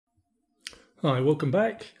Hi, welcome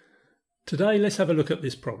back. Today let's have a look at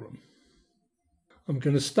this problem. I'm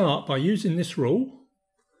going to start by using this rule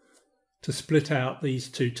to split out these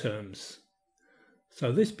two terms.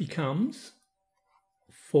 So this becomes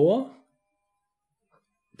 4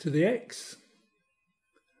 to the x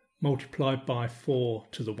multiplied by 4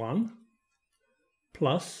 to the 1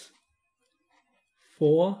 plus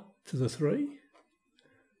 4 to the 3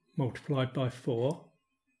 multiplied by 4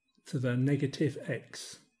 to the negative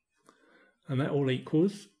x. And that all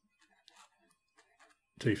equals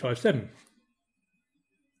 257.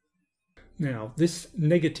 Now this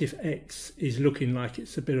negative x is looking like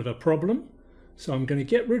it's a bit of a problem, so I'm going to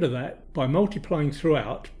get rid of that by multiplying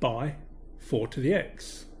throughout by 4 to the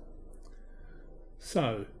x.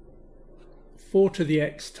 So 4 to the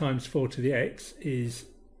x times 4 to the x is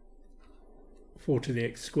 4 to the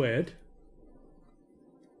x squared.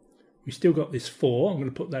 We still got this 4, I'm going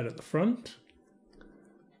to put that at the front,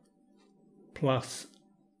 plus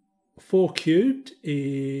 4 cubed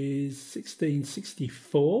is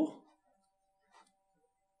 1664.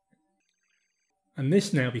 And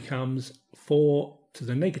this now becomes 4 to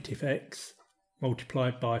the negative x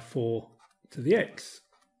multiplied by 4 to the x.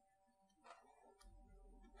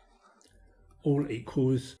 All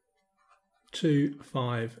equals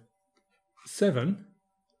 257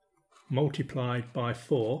 multiplied by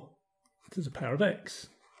 4 to the power of x.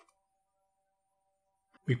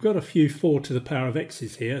 We've got a few 4 to the power of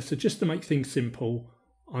x's here, so just to make things simple,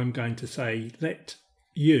 I'm going to say let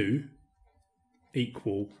u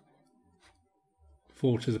equal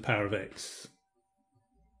 4 to the power of x.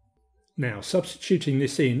 Now, substituting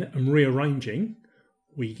this in and rearranging,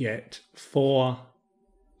 we get 4u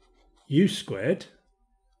squared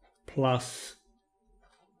plus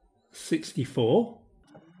 64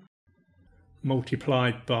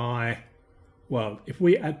 multiplied by, well, if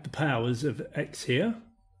we add the powers of x here,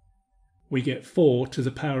 we get 4 to the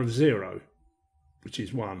power of 0, which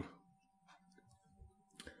is 1.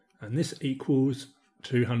 And this equals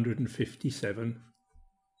 257u.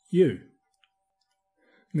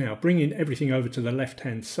 Now, bringing everything over to the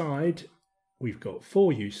left-hand side, we've got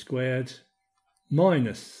 4u squared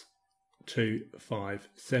minus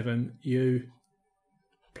 257u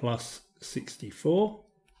plus 64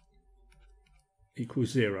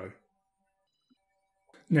 equals 0.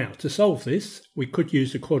 Now, to solve this, we could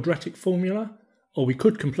use the quadratic formula, or we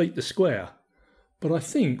could complete the square, but I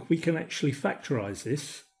think we can actually factorise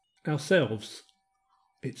this ourselves.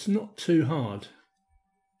 It's not too hard.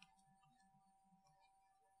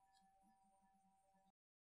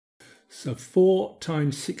 So 4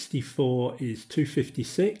 times 64 is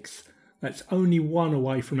 256. That's only 1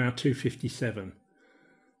 away from our 257.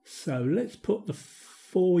 So let's put the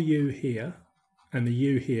 4u here and the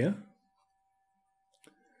u here.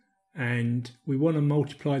 And we want to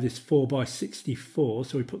multiply this 4 by 64,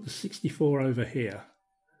 so we put the 64 over here.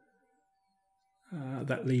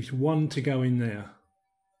 That leaves 1 to go in there.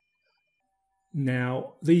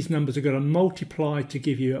 Now, these numbers are going to multiply to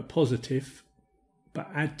give you a positive, but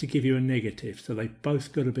add to give you a negative, so they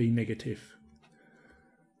both got to be negative.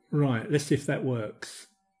 Right, let's see if that works.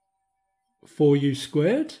 4u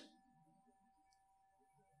squared,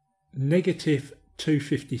 negative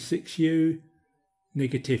 256u,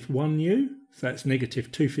 negative 1u, so that's negative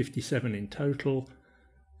 257 in total,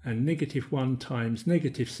 and negative 1 times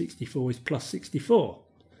negative 64 is plus 64.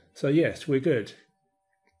 So yes, we're good.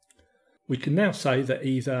 We can now say that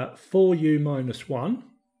either 4u minus 1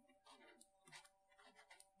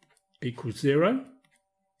 equals 0,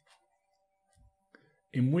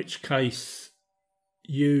 in which case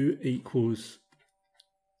u equals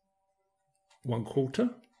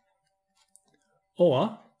 1/4,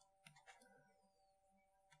 or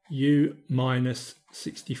u minus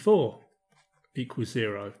 64 equals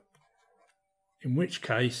 0, in which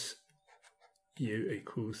case u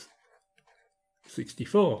equals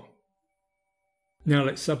 64. Now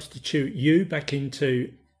let's substitute u back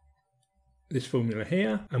into this formula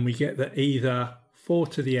here, and we get that either 4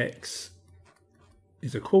 to the x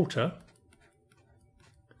is 1/4,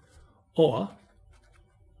 or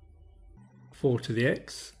 4 to the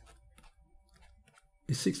x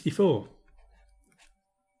is 64.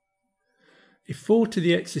 If 4 to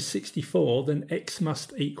the x is 64, then x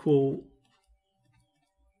must equal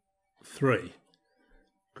 3,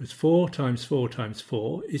 because 4 times 4 times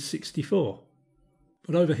 4 is 64.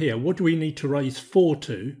 But over here, what do we need to raise 4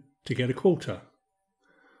 to get 1/4?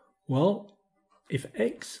 Well, if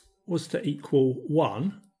x was to equal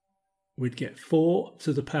 1, we'd get 4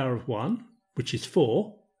 to the power of 1, which is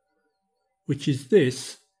 4, which is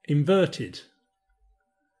this inverted.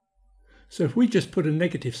 So if we just put a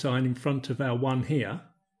negative sign in front of our 1 here,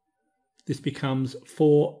 this becomes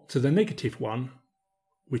 4 to the negative 1,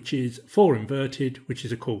 which is 4 inverted, which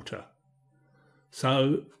is a quarter.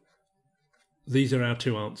 So these are our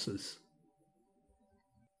two answers.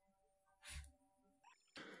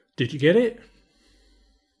 Did you get it?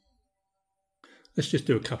 Let's just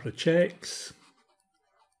do a couple of checks.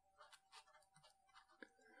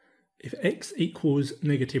 If x equals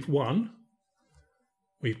negative 1,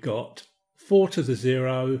 we've got 4 to the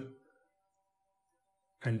 0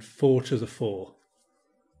 and 4 to the 4.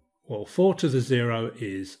 Well, 4 to the 0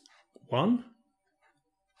 is 1.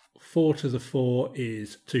 4 to the 4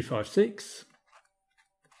 is 256.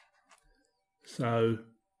 So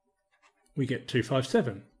we get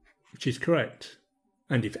 257, which is correct.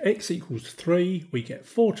 And if x equals 3, we get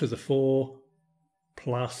 4 to the 4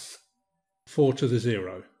 plus 4 to the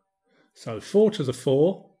 0. So 4 to the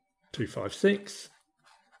 4, 256.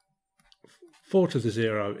 4 to the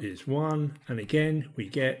 0 is 1. And again, we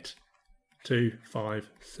get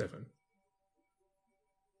 257.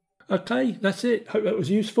 Okay, that's it. Hope that was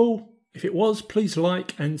useful. If it was, please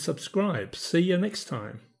like and subscribe. See you next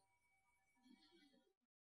time.